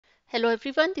Hello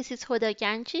everyone, this is Hoda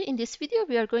Ganji. In this video,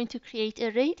 we are going to create a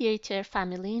radiator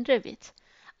family in Revit.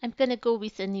 I'm going to go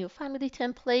with a new family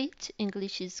template.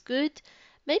 English is good.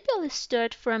 Maybe I'll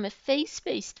start from a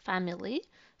face-based family.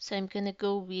 So I'm going to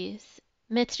go with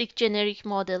metric generic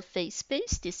model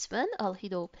face-based, this one. I'll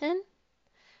hit open.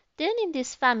 Then in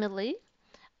this family,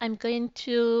 I'm going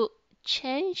to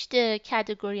change the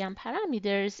category and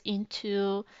parameters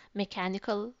into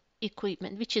mechanical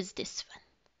equipment, which is this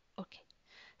one. Okay.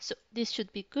 So this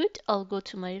should be good. I'll go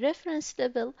to my reference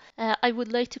level. I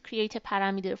would like to create a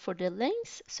parameter for the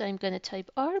length. So I'm going to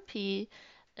type RP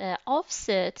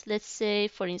offset, let's say,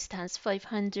 for instance,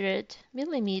 500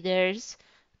 millimeters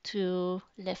to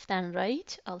left and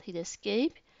right. I'll hit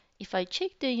escape. If I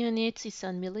check the units, it's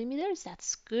on millimeters.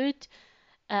 That's good.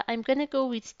 I'm going to go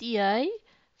with DI.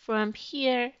 From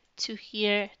here to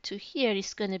here to here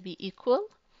is going to be equal.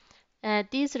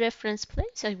 These reference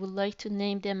planes, I would like to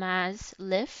name them as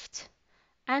left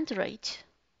and right.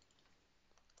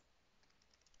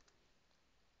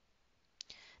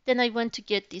 Then I want to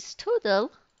get this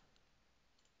total,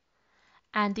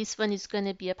 and this one is going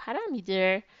to be a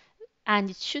parameter,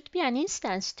 and it should be an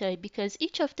instance type because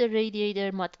each of the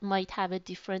radiator might have a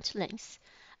different length.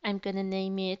 I'm going to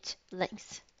name it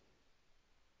length.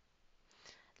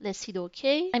 Let's hit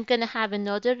OK. I'm going to have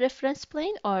another reference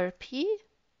plane, RP,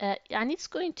 and it's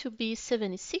going to be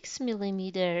 76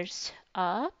 millimeters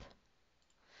up.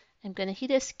 I'm going to hit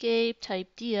escape,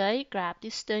 type DI, grab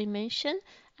this dimension,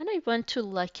 and I want to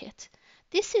lock it.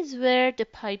 This is where the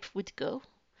pipe would go.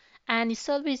 And it's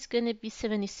always going to be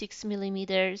 76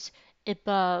 millimeters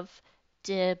above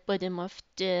the bottom of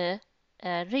the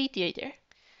radiator.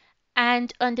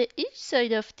 And on the each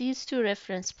side of these two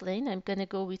reference planes, I'm going to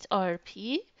go with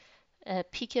RP,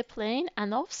 pick a plane,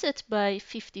 and offset by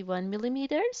 51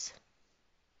 millimeters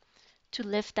to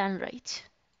left and right,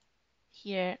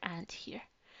 here and here.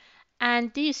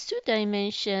 And these two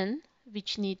dimensions,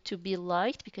 which need to be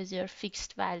locked because they are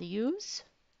fixed values,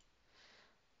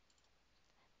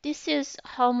 this is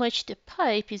how much the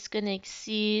pipe is going to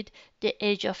exceed the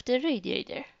edge of the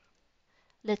radiator.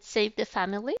 Let's save the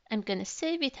family. I'm going to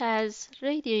save it as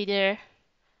radiator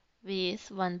with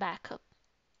one backup.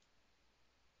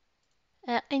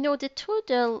 I know the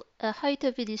total height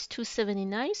of it is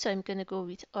 279, so I'm going to go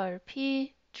with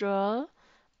RP, draw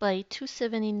by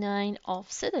 279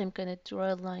 offset. I'm going to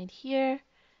draw a line here.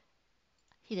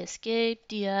 Hit escape,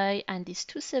 DI, and this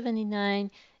 279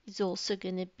 is also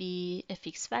going to be a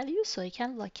fixed value, so I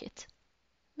can lock it.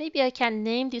 Maybe I can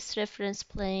name this reference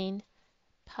plane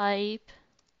pipe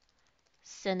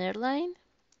center line.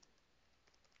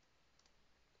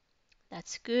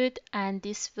 That's good. And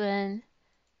this one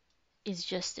is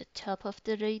just the top of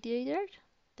the radiator.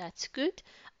 That's good.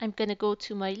 I'm going to go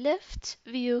to my left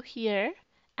view here.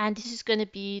 And this is going to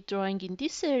be drawing in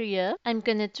this area. I'm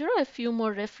going to draw a few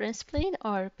more reference plane,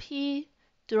 RP,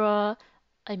 draw.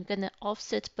 I'm going to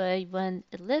offset by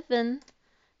 111.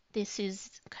 This is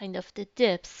kind of the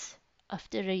depth of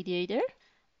the radiator.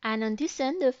 And on this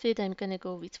end of it, I'm going to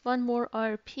go with one more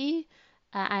RP.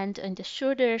 And on the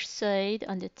shorter side,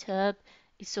 on the top,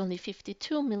 it's only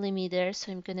 52 millimeters.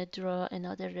 So I'm going to draw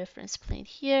another reference plane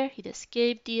here. Hit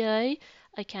escape, DI.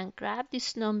 I can grab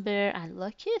this number and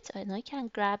lock it. And I can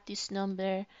grab this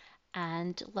number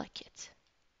and lock it.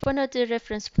 One other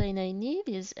reference plane I need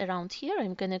is around here.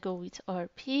 I'm going to go with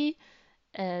RP,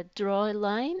 draw a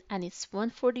line, and it's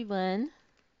 141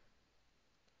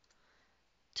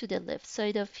 to the left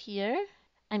side of here.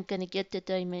 I'm going to get the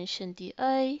dimension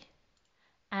DI,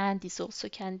 and this also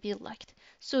can be locked.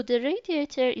 So the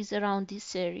radiator is around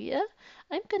this area.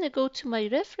 I'm going to go to my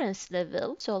reference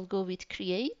level. So I'll go with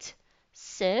create,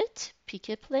 set, pick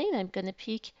a plane. I'm going to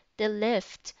pick the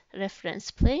left reference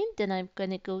plane. Then I'm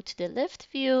going to go to the left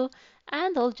view,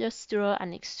 and I'll just draw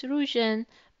an extrusion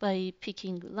by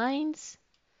picking lines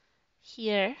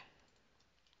here,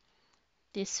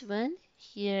 this one,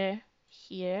 here,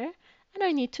 here, and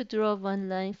I need to draw one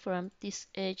line from this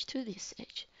edge to this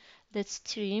edge. Let's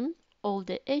trim all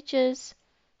the edges.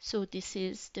 So this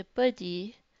is the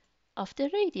body of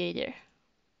the radiator.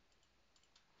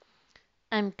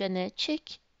 I'm gonna check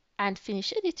and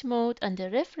finish edit mode on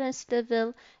the reference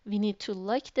level. We need to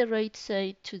lock the right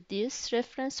side to this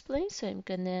reference plane. So I'm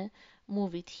gonna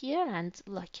move it here and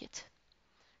lock it.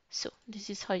 So this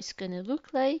is how it's gonna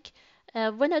look like.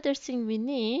 One other thing we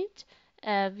need,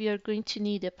 we are going to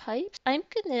need a pipe. I'm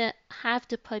gonna have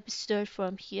the pipe start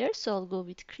from here, so I'll go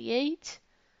with create.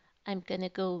 I'm gonna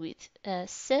go with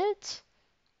set,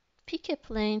 pick a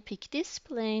plane, pick this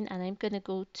plane, and I'm gonna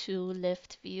go to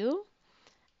left view.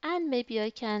 And maybe I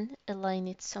can align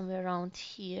it somewhere around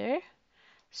here.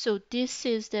 So this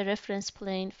is the reference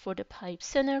plane for the pipe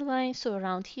center line. So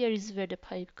around here is where the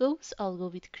pipe goes. I'll go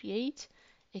with create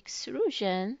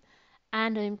extrusion,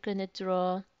 and I'm gonna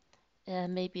draw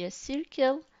maybe a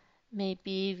circle,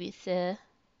 maybe with a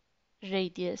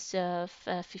radius of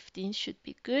 15 should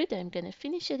be good. I'm gonna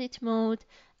finish edit mode,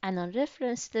 and on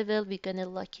reference level we're gonna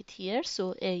lock it here.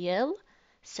 So AL,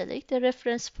 select the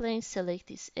reference plane, select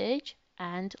this edge,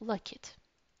 and lock it.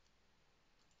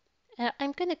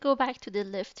 I'm going to go back to the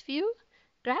left view,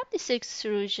 grab this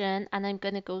extrusion, and I'm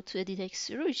going to go to edit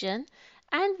extrusion.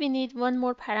 And we need one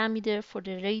more parameter for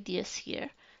the radius here.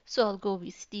 So I'll go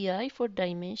with DI for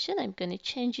dimension. I'm going to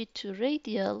change it to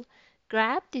radial.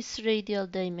 Grab this radial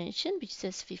dimension, which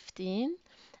says 15,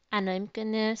 and I'm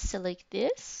going to select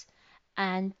this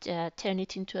and turn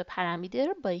it into a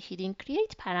parameter by hitting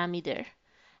create parameter.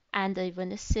 And I want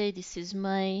to say this is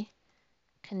my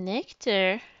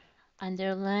connector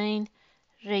underline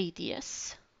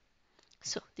radius.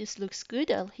 So this looks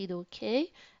good. I'll hit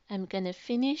OK. I'm gonna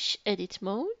finish edit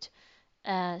mode.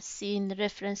 See in the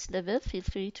reference level, feel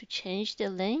free to change the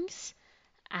length,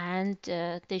 and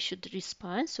they should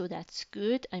respond, so that's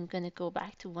good. I'm gonna go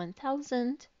back to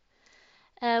 1000.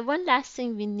 One last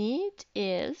thing we need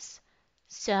is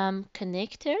some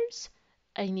connectors.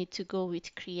 I need to go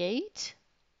with create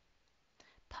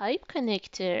pipe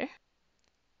connector.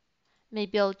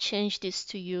 Maybe I'll change this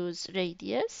to use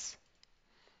radius,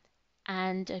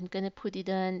 and I'm going to put it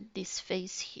on this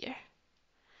face here.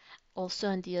 Also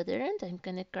on the other end, I'm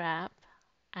going to grab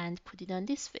and put it on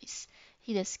this face.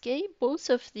 Hit escape. Both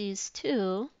of these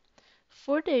two,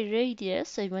 for the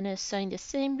radius, I want to assign the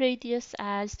same radius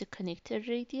as the connector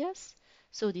radius.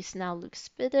 So this now looks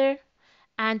better.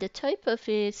 And the type of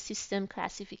a system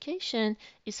classification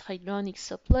is hydronic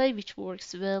supply, which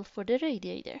works well for the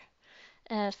radiator.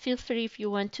 Feel free if you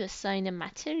want to assign a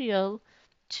material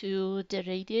to the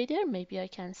radiator, maybe I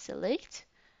can select,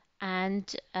 and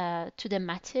to the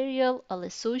material I'll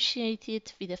associate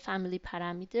it with a family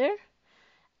parameter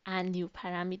and new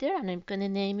parameter, and I'm going to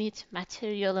name it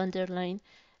material underline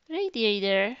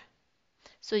radiator.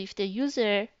 So if the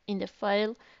user in the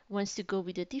file wants to go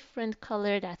with a different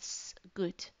color, that's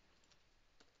good.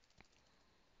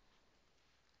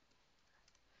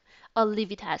 I'll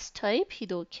leave it as type,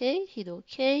 hit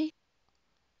OK,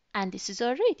 and this is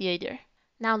our radiator.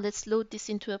 Now let's load this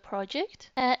into a project.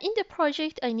 In the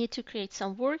project, I need to create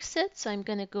some work sets. So I'm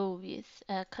going to go with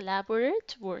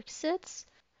collaborate work sets.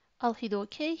 I'll hit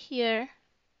OK here.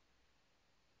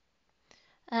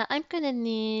 I'm going to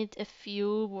need a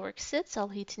few work sets. I'll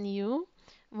hit new.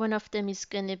 One of them is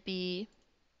going to be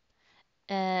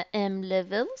M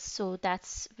levels. So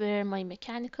that's where my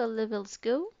mechanical levels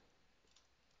go.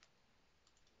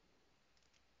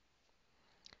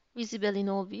 Visible in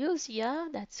all views. Yeah,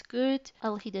 that's good.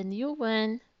 I'll hit a new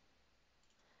one.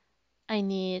 I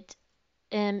need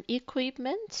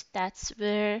equipment. That's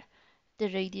where the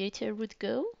radiator would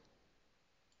go.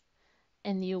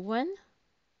 A new one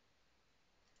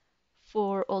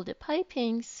for all the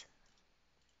pipings.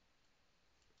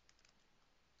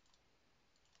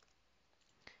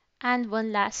 And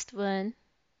one last one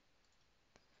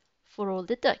for all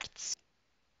the ducts.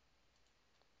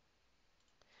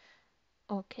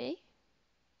 Okay.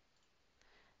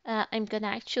 I'm gonna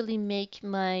actually make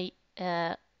my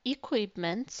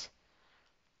equipment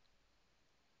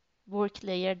work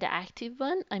layer the active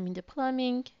one. I'm in the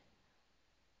plumbing.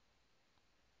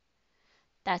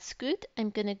 That's good.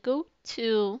 I'm gonna go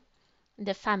to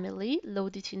the family,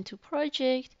 load it into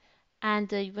project,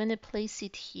 and I wanna place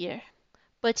it here.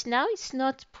 But now it's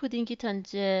not putting it on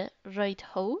the right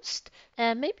host.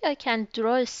 Maybe I can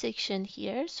draw a section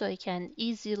here so I can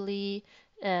easily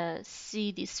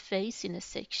see this face in a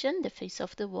section, the face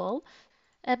of the wall.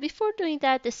 Before doing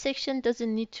that, the section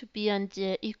doesn't need to be on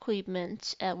the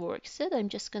equipment workset. I'm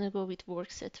just going to go with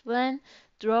workset 1,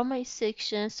 draw my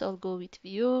section, so I'll go with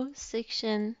view,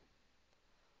 section.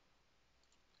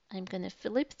 I'm going to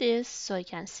flip this so I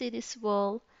can see this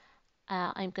wall.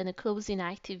 I'm going to close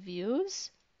inactive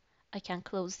views. I can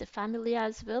close the family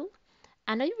as well.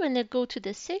 And I want to go to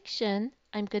the section.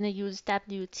 I'm going to use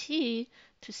WT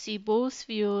to see both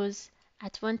views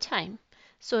at one time.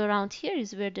 So around here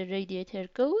is where the radiator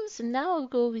goes. Now I'll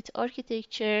go with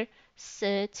architecture,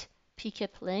 set, pick a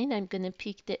plane. I'm going to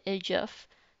pick the edge of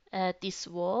this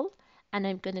wall, and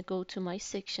I'm going to go to my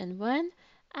section 1,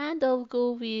 and I'll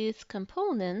go with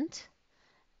component,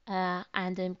 and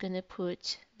I'm going to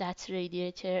put that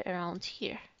radiator around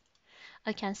here.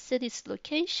 I can set its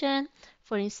location.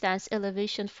 For instance,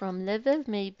 elevation from level,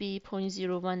 maybe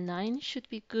 0.019 should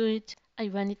be good. I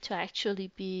want it to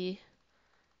actually be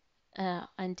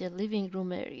and the living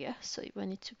room area. So you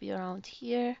want it to be around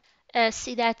here.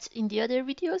 See that in the other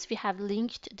videos we have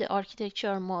linked the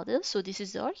architecture model. So this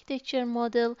is the architecture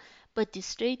model, but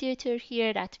this radiator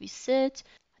here that we set,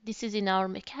 this is in our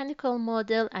mechanical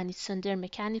model and it's under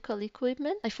mechanical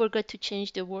equipment. I forgot to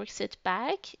change the work set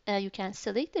back. You can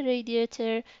select the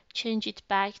radiator, change it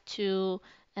back to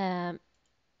um,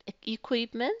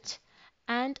 equipment,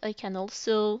 and I can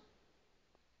also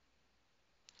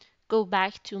go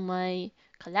back to my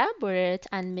collaborate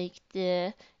and make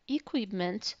the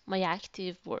equipment my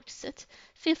active work set.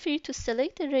 Feel free to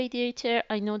select the radiator.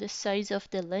 I know the size of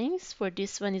the length for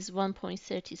this one is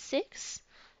 1.36.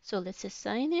 So let's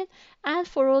assign it. And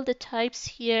for all the types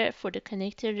here, for the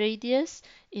connector radius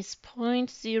is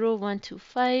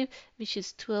 0.0125, which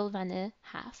is 12 and a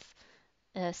half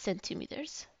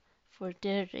centimeters for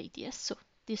the radius. So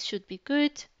this should be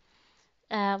good.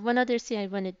 One other thing I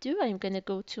want to do, I'm going to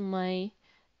go to my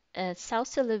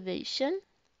south elevation.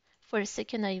 For a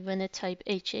second, I want to type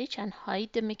HH and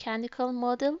hide the mechanical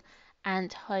model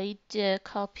and hide the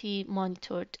copy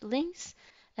monitored links.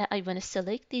 I want to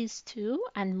select these two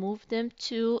and move them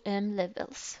to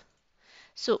levels.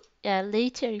 So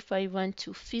later, if I want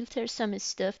to filter some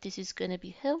stuff, this is going to be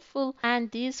helpful. And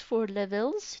these four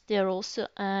levels, they're also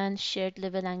on shared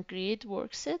level and grid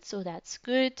workset, so that's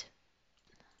good.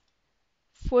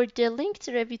 For the linked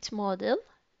Revit model,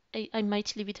 I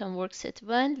might leave it on workset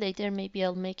 1. Later, maybe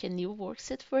I'll make a new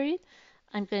workset for it.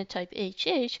 I'm going to type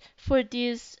HH. For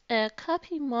these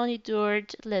copy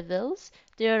monitored levels,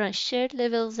 they are on shared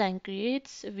levels and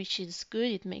grids, which is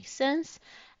good. It makes sense.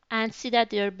 And see that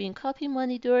they are being copy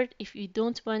monitored. If we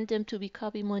don't want them to be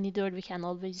copy monitored, we can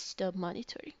always stop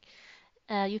monitoring.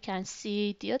 You can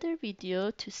see the other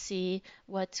video to see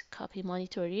what copy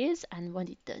monitor is and what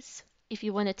it does. If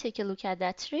you want to take a look at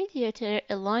that radiator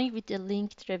aligned with the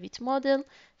linked Revit model,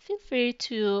 feel free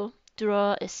to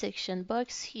draw a section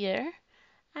box here.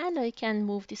 And I can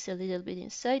move this a little bit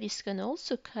inside. This can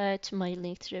also cut my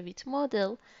linked Revit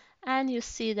model. And you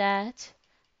see that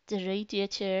the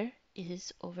radiator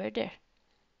is over there.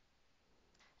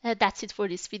 That's it for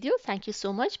this video. Thank you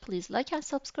so much. Please like and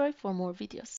subscribe for more videos.